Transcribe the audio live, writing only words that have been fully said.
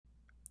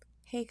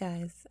Hey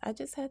guys, I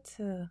just had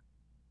to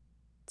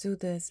do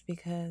this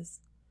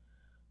because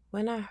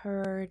when I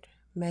heard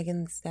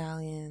Megan Thee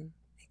Stallion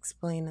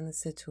explaining the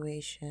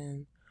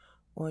situation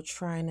or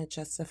trying to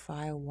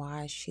justify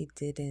why she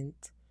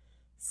didn't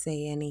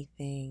say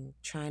anything,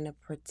 trying to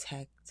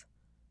protect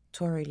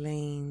Tory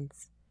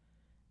Lanez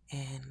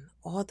and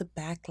all the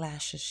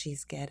backlashes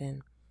she's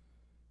getting,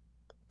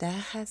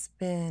 that has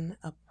been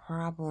a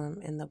problem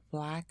in the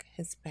Black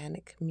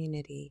Hispanic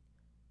community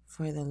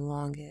for the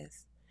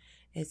longest.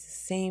 It's the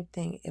same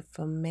thing. If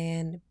a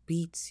man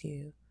beats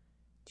you,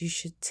 you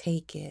should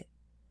take it.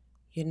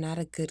 You're not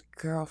a good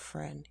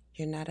girlfriend.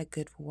 You're not a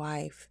good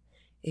wife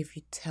if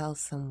you tell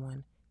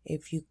someone,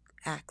 if you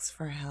ask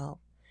for help,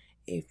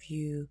 if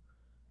you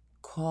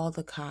call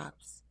the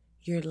cops.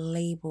 You're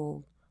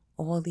labeled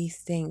all these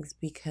things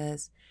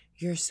because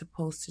you're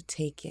supposed to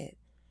take it.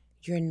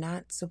 You're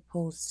not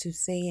supposed to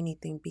say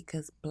anything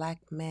because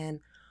black men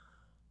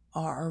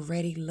are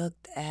already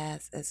looked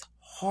as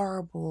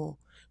horrible.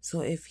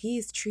 So if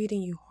he's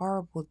treating you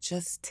horrible,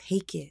 just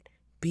take it.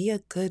 Be a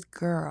good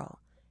girl.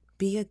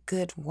 Be a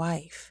good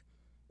wife.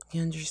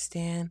 You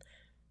understand?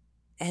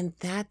 And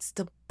that's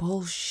the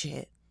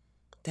bullshit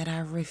that I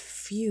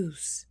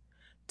refuse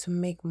to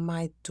make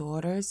my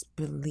daughters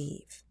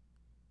believe.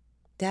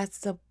 That's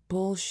the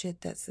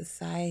bullshit that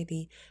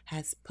society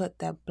has put,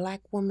 that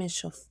black women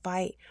should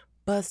fight,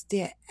 bust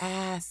their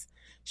ass,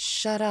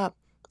 shut up,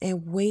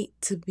 and wait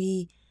to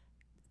be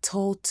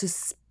told to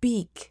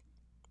speak.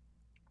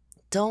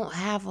 Don't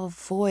have a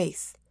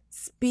voice.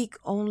 Speak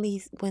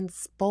only when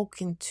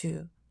spoken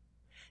to.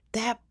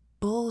 That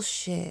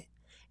bullshit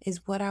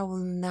is what I will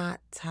not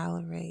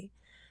tolerate.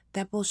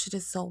 That bullshit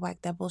is so whack.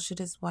 That bullshit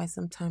is why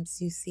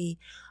sometimes you see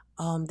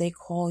they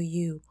call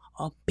you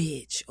a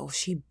bitch. Oh,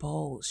 she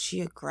bold. She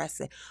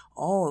aggressive.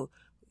 Oh,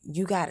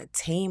 you gotta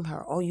tame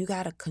her. Oh, you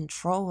gotta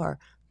control her.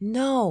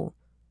 No.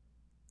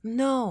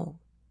 No.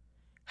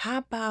 How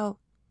about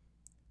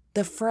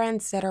the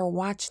friends that are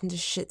watching the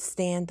shit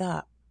stand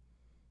up?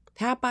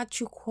 How about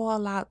you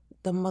call out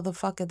the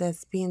motherfucker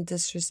that's being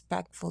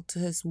disrespectful to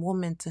his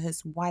woman, to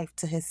his wife,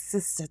 to his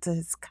sister, to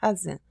his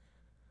cousin?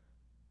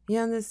 You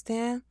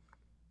understand?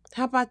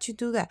 How about you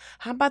do that?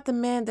 How about the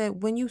man that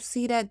when you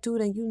see that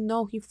dude and you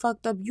know he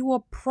fucked up, you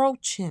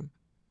approach him.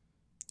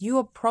 You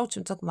approach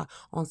him talking about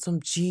on some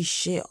G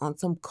shit, on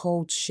some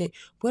code shit.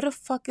 Where the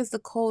fuck is the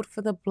code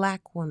for the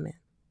black woman?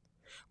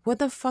 What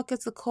the fuck is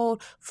the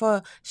code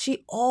for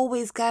she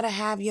always gotta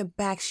have your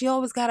back? She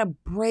always gotta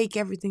break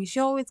everything. She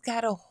always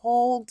gotta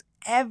hold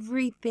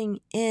everything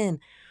in.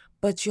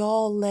 But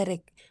y'all let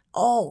it,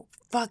 oh,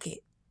 fuck it.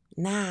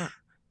 Nah,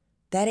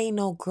 that ain't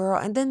no girl.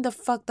 And then the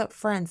fucked up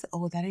friends.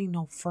 Oh, that ain't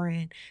no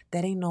friend.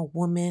 That ain't no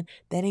woman.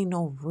 That ain't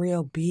no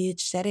real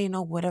bitch. That ain't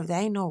no whatever.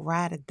 That ain't no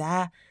ride or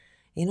die.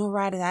 Ain't no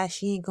ride or die.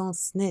 She ain't gonna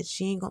snitch.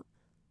 She ain't gonna.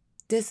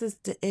 This is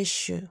the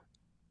issue.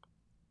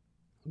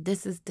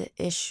 This is the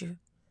issue.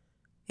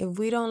 If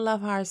we don't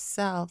love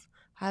ourselves,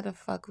 how the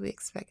fuck we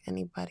expect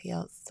anybody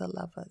else to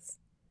love us?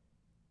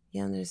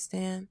 You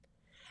understand?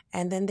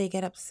 And then they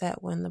get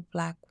upset when the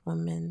black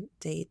woman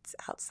dates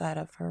outside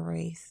of her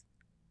race.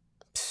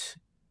 Pfft,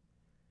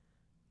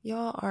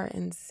 y'all are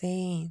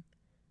insane.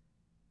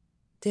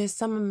 There's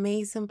some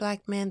amazing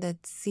black men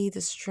that see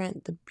the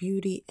strength, the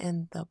beauty,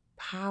 and the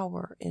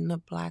power in the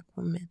black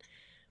woman.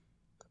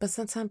 But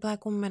sometimes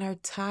black women are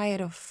tired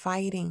of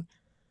fighting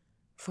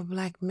for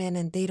black men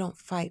and they don't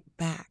fight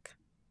back.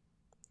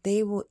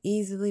 They will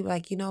easily be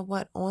like, you know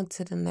what, on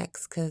to the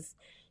next because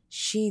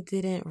she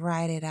didn't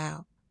write it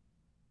out.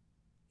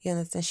 You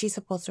understand? She's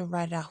supposed to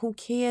write it out. Who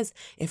cares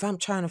if I'm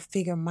trying to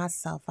figure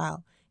myself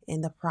out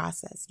in the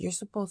process? You're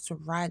supposed to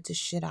ride the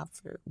shit out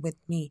with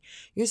me.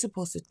 You're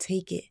supposed to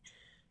take it.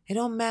 It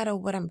don't matter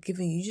what I'm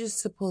giving you. You're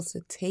just supposed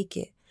to take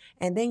it.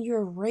 And then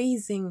you're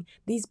raising,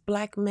 these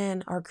black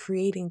men are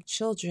creating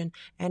children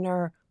and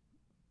are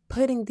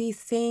putting these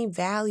same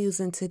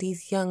values into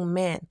these young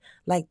men.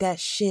 Like that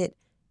shit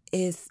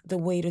is the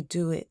way to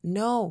do it.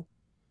 No.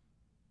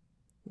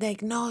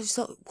 Like, no,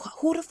 so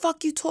who the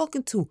fuck you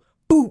talking to?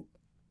 Boo.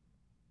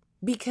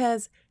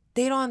 Because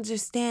they don't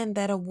understand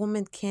that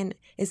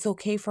it's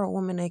okay for a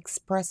woman to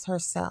express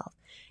herself.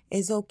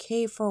 It's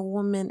okay for a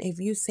woman, if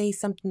you say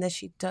something that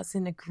she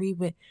doesn't agree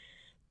with,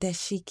 that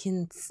she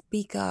can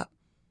speak up.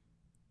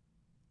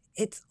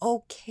 It's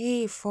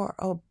okay for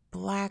a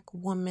black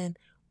woman,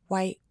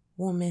 white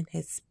woman,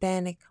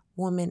 Hispanic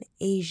woman,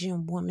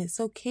 Asian woman. It's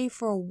okay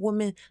for a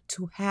woman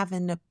to have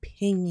an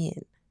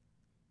opinion.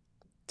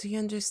 Do you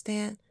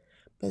understand?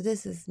 But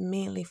this is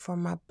mainly for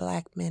my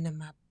black men and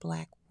my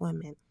black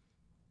women.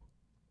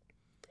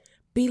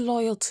 Be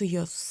loyal to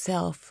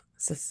yourself,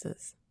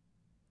 sisters.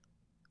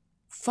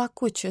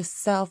 Fuck with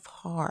yourself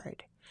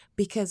hard.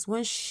 Because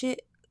when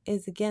shit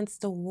is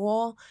against the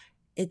wall,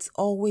 it's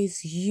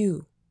always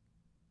you.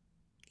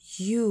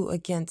 You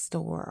against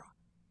the world.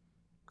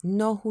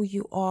 Know who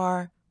you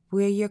are.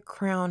 Wear your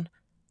crown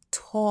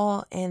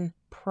tall and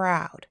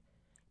proud.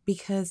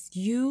 Because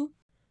you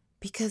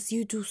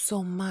do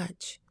so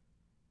much.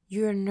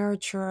 You're a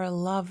nurturer, a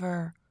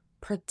lover,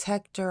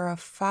 protector, a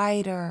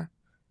fighter.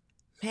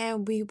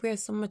 Man, we wear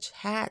so much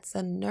hats,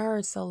 a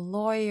nurse, a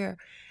lawyer,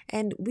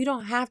 and we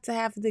don't have to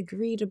have a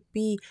degree to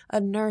be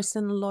a nurse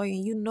and a lawyer.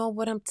 You know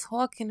what I'm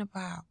talking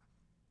about.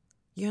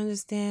 You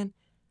understand?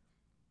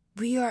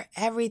 We are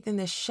everything,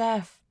 the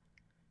chef,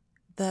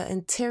 the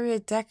interior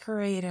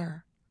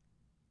decorator.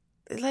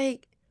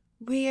 Like,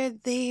 we are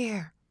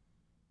there.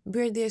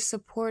 We're there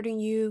supporting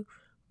you,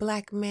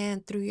 black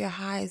man, through your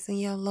highs and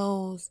your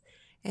lows.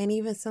 And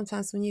even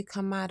sometimes when you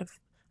come out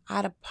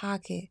of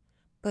pocket.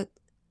 But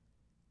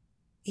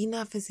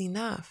enough is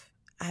enough.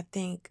 I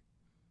think,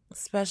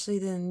 especially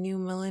the new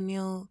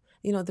millennial,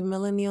 the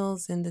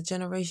millennials and the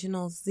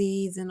generational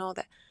Zs and all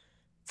that.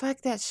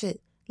 Fuck that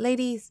shit.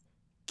 Ladies,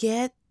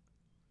 get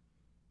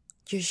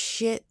your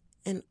shit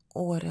in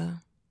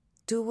order.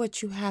 Do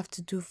what you have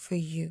to do for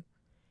you.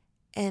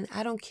 And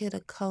I don't care the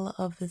color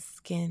of his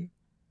skin.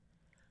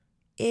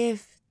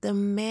 If the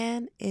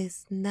man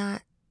is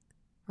not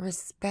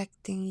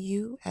respecting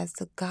you as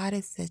the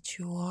goddess that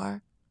you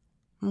are,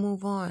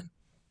 move on.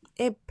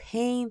 It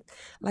pains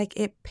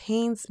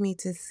me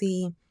to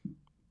see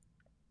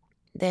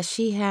that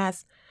she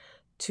has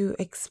to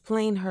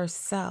explain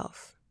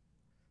herself,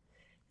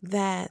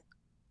 that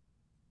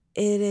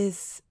it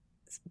is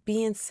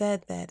being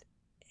said that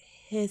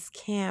his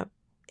camp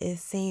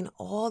is saying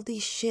all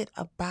these shit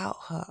about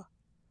her.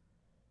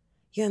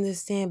 You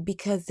understand?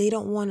 Because they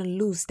don't want to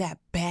lose that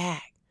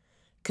bag.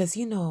 Because,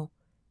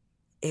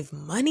 if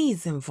money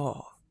is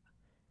involved,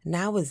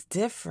 now it's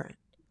different.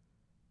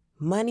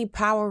 Money,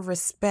 power,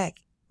 respect,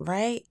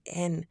 right?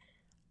 And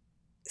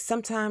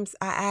sometimes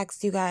I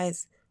ask you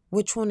guys,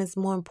 which one is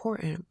more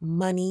important,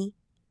 money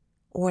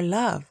or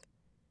love?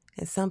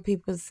 And some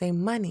people say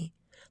money.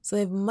 So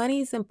if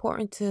money is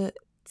important to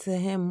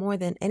him more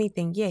than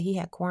anything, yeah, he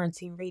had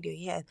quarantine radio,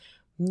 he had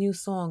new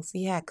songs,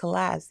 he had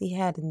collabs, he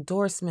had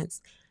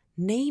endorsements,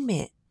 name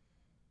it.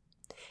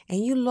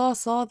 And you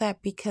lost all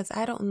that because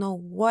I don't know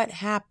what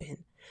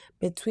happened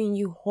between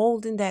you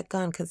holding that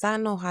gun, because I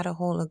know how to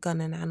hold a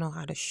gun and I know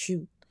how to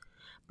shoot.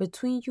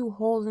 Between you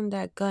holding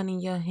that gun in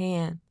your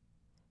hand,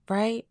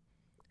 right?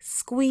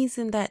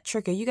 Squeezing that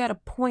trigger. You got to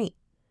point,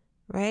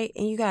 right?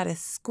 And you got to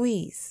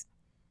squeeze.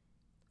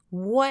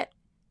 What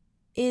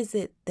is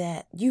it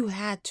that you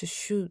had to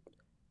shoot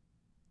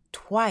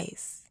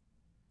twice?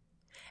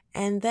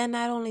 And then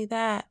not only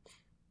that,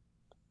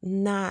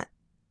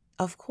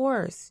 of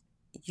course,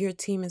 your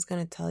team is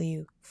going to tell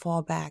you,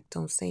 fall back,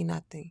 don't say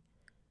nothing.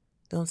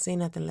 Don't say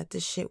nothing, let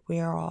this shit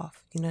wear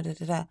off.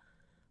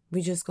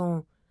 We just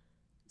going to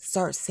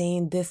start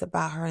saying this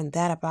about her and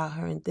that about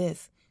her and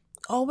this.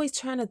 Always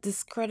trying to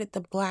discredit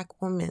the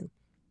black woman.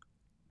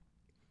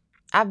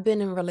 I've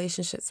been in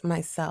relationships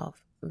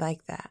myself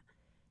like that.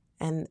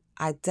 And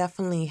I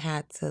definitely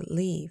had to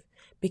leave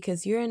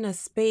because you're in a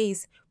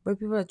space where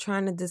people are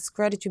trying to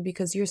discredit you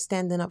because you're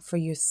standing up for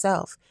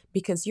yourself,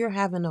 because you're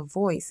having a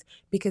voice,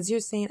 because you're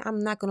saying,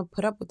 I'm not going to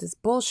put up with this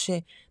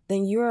bullshit.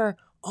 Then you're,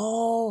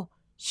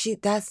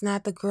 that's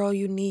not the girl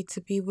you need to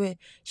be with.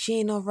 She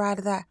ain't no ride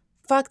or die.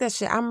 Fuck that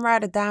shit. I'm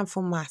ride or dying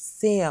for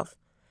myself.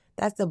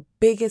 That's the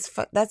biggest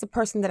that's the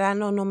person that I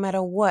know no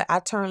matter what. I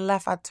turn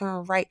left, I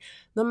turn right.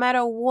 No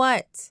matter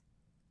what,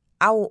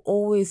 I will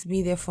always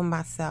be there for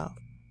myself.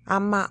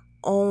 I'm my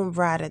own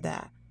ride or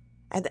die.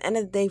 At the end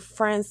of the day,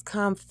 friends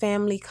come,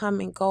 family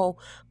come and go.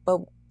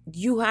 But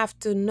you have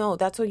to know,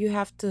 that's what you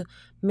have to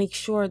make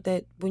sure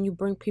that when you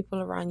bring people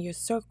around your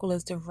circle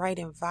is the right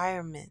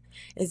environment,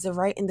 is the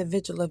right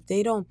individual.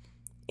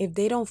 If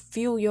they don't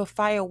fuel your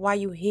fire while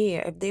you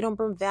here, if they don't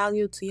bring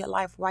value to your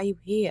life while you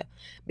here,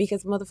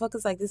 because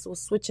motherfuckers like this will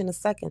switch in a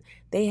second.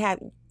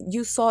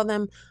 You saw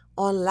them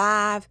on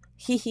live,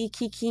 hee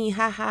kiki,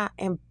 ha,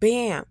 and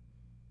bam.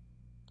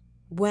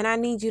 When I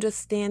need you to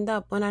stand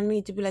up, when I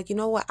need to be like, you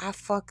know what, I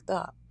fucked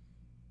up.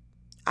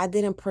 I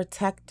didn't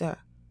protect her.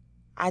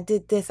 I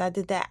did this, I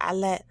did that. I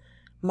let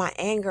my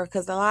anger,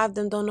 because a lot of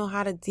them don't know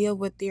how to deal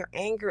with their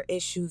anger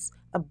issues,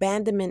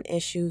 abandonment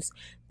issues.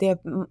 Their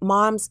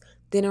moms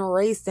didn't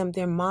raise them.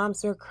 Their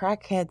moms were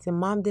crackheads and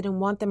mom didn't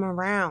want them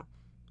around.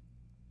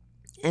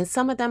 And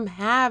some of them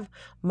have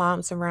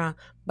moms around,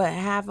 but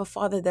have a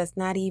father that's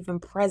not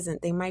even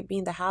present. They might be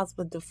in the house,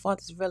 but the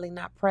father's really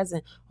not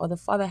present, or the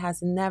father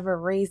has never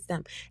raised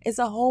them. It's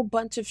a whole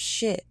bunch of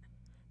shit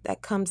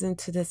that comes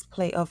into this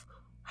play of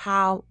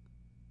how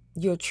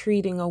you're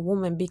treating a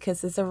woman,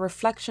 because it's a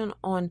reflection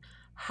on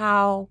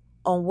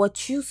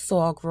what you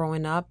saw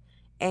growing up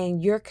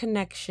and your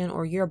connection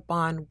or your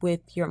bond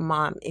with your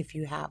mom, if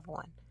you have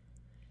one.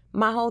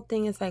 My whole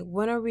thing is like,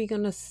 when are we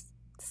going to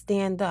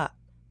stand up?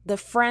 The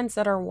friends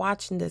that are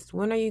watching this,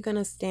 when are you going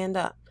to stand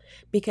up?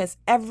 Because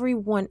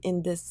everyone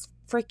in this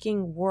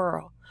freaking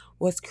world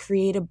was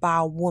created by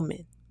a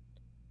woman.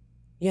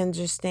 You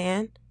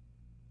understand?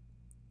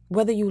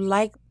 Whether you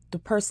like the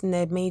person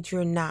that made you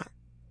or not,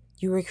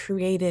 you were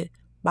created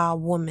by a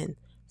woman.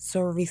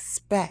 So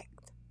respect.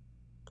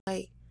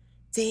 Like,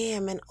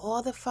 damn, and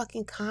all the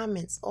fucking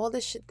comments, all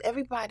the shit,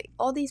 everybody,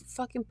 all these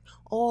fucking,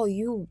 oh,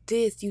 you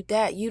this, you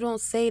that, you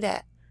don't say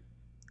that.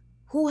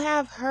 Who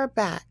have her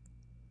back?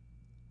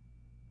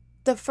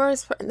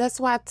 That's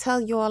why I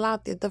tell you all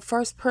out there, the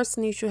first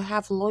person you should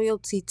have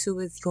loyalty to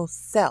is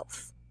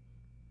yourself.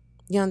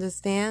 You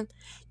understand?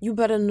 You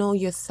better know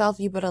yourself.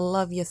 You better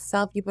love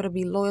yourself. You better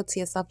be loyal to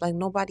yourself like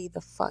nobody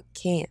the fuck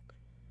can.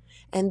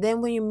 And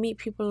then when you meet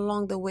people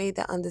along the way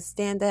that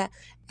understand that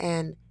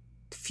and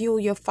fuel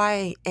your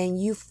fire and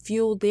you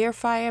fuel their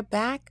fire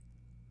back,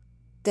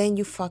 then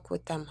you fuck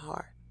with them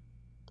hard.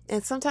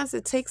 And sometimes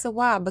it takes a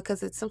while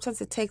because sometimes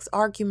it takes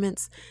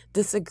arguments,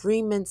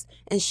 disagreements,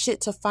 and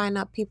shit to find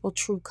out people's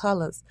true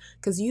colors.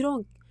 Because you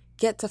don't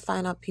get to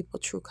find out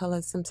people's true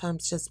colors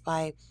sometimes just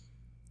by,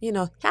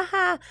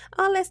 haha,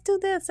 oh, let's do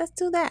this, let's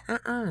do that.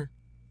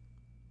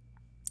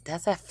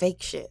 That's that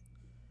fake shit.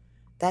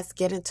 That's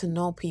getting to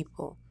know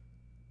people.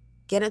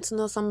 Getting to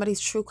know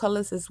somebody's true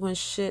colors is when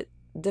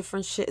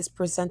different shit is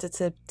presented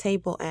to the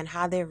table and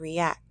how they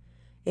react.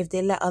 If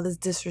they let others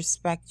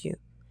disrespect you.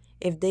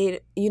 If they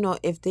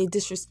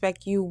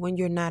disrespect you when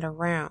you're not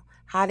around.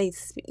 How they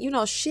speak,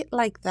 shit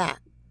like that.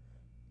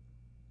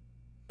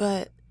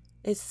 But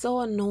it's so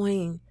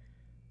annoying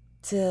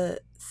to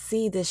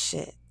see this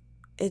shit.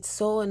 It's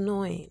so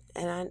annoying.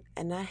 And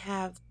I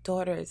have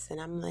daughters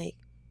and I'm like,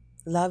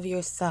 love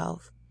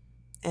yourself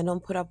and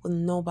don't put up with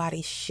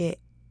nobody's shit.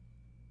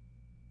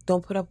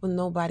 Don't put up with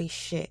nobody's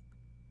shit.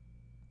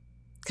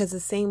 Because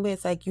the same way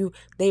it's like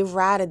they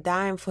ride or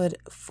dying for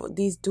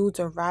these dudes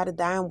are ride or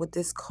dying with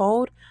this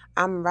code.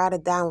 I'm ride or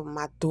dying with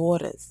my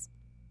daughters.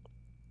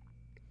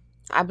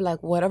 I be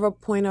like, whatever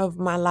point of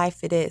my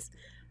life it is,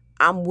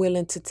 I'm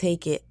willing to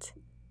take it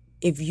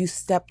if you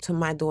step to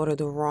my daughter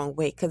the wrong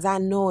way. Because I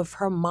know if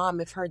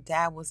her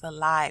dad was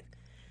alive,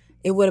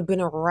 it would have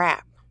been a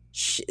wrap.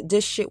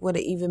 This shit would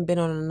have even been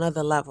on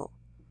another level.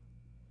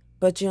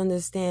 But you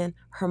understand,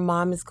 her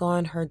mom is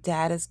gone, her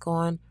dad is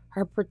gone,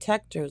 her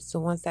protectors, the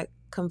ones that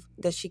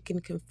she can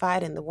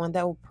confide in, the one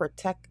that will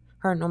protect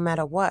her no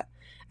matter what.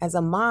 As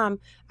a mom,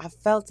 I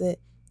felt it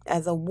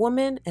as a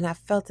woman and I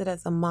felt it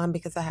as a mom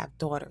because I have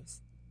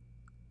daughters.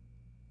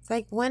 It's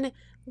like, when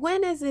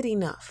is it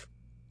enough?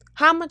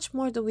 How much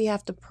more do we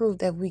have to prove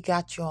that we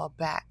got y'all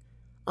back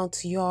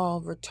until y'all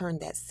return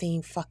that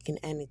same fucking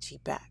energy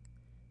back?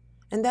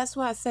 And that's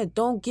why I said,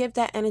 don't give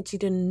that energy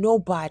to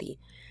nobody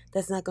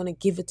that's not going to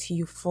give it to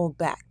you full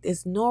back.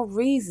 There's no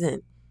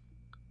reason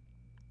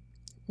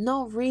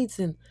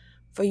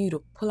for you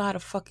to pull out a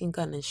fucking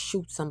gun and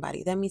shoot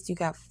somebody. That means you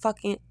got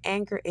fucking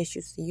anger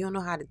issues, so you don't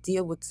know how to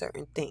deal with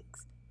certain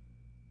things.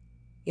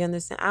 You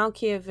understand? I don't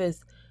care if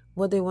it's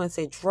what they want to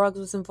say, drugs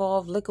was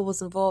involved, liquor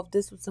was involved,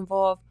 this was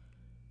involved.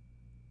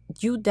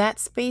 You that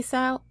space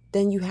out,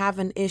 then you have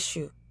an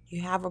issue.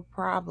 You have a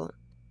problem.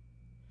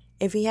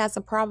 If he has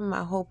a problem,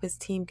 I hope his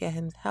team get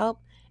him help.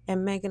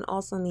 And Megan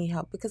also need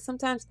help. Because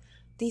sometimes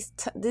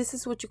this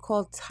is what you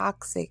call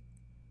toxic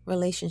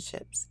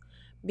relationships.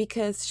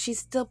 Because she's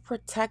still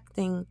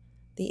protecting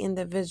the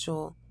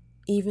individual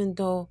even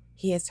though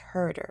he has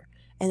hurt her.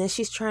 And then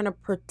she's trying to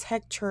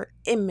protect her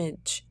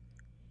image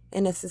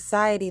in a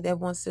society that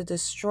wants to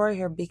destroy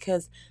her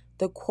because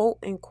the quote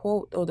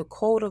unquote or the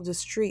code of the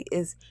street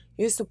is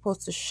you're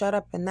supposed to shut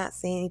up and not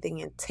say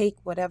anything and take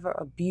whatever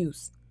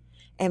abuse.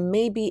 And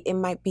maybe it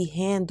might be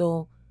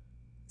handled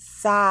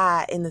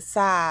in the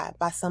side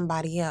by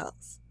somebody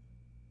else.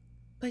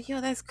 But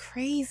that's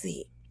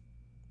crazy.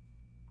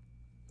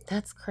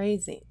 That's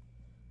crazy.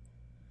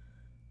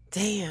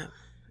 Damn.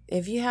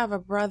 If you have a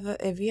brother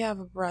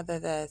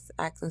that's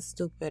acting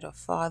stupid, a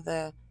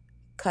father,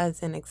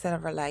 cousin,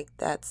 etc., like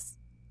that's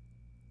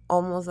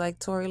almost like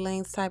Tory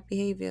Lanez type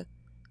behavior,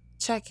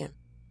 check him.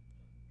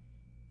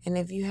 And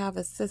if you have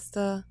a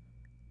sister,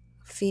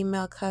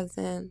 female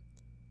cousin,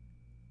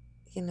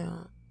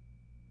 a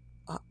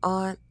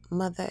aunt,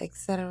 mother,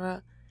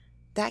 etc.,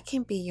 that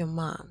can be your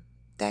mom.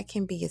 That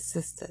can be your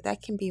sister.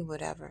 That can be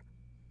whatever.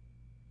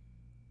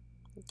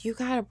 You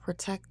got to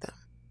protect them.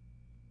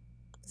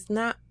 It's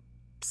not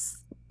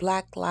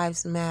Black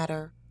Lives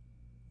Matter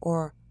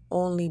or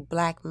only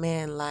Black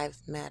man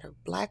lives matter.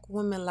 Black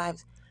women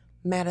lives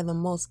matter the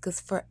most because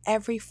for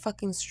every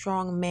fucking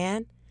strong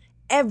man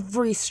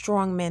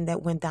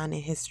that went down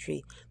in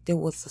history, there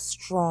was a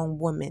strong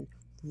woman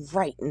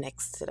right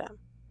next to them.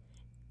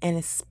 And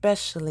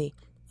especially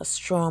a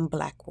strong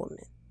Black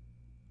woman.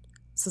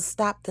 So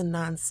stop the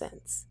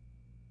nonsense.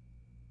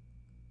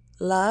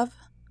 Love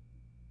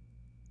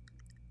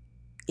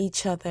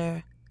each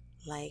other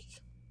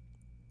like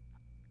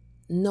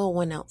no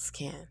one else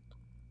can.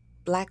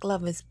 Black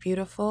love is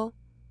beautiful,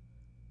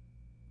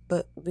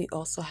 but we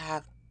also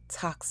have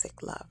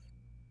toxic love.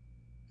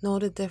 Know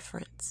the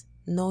difference.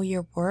 Know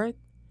your worth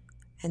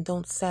and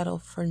don't settle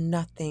for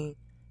nothing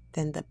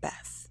than the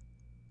best.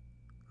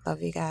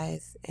 Love you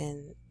guys,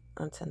 and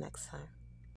until next time.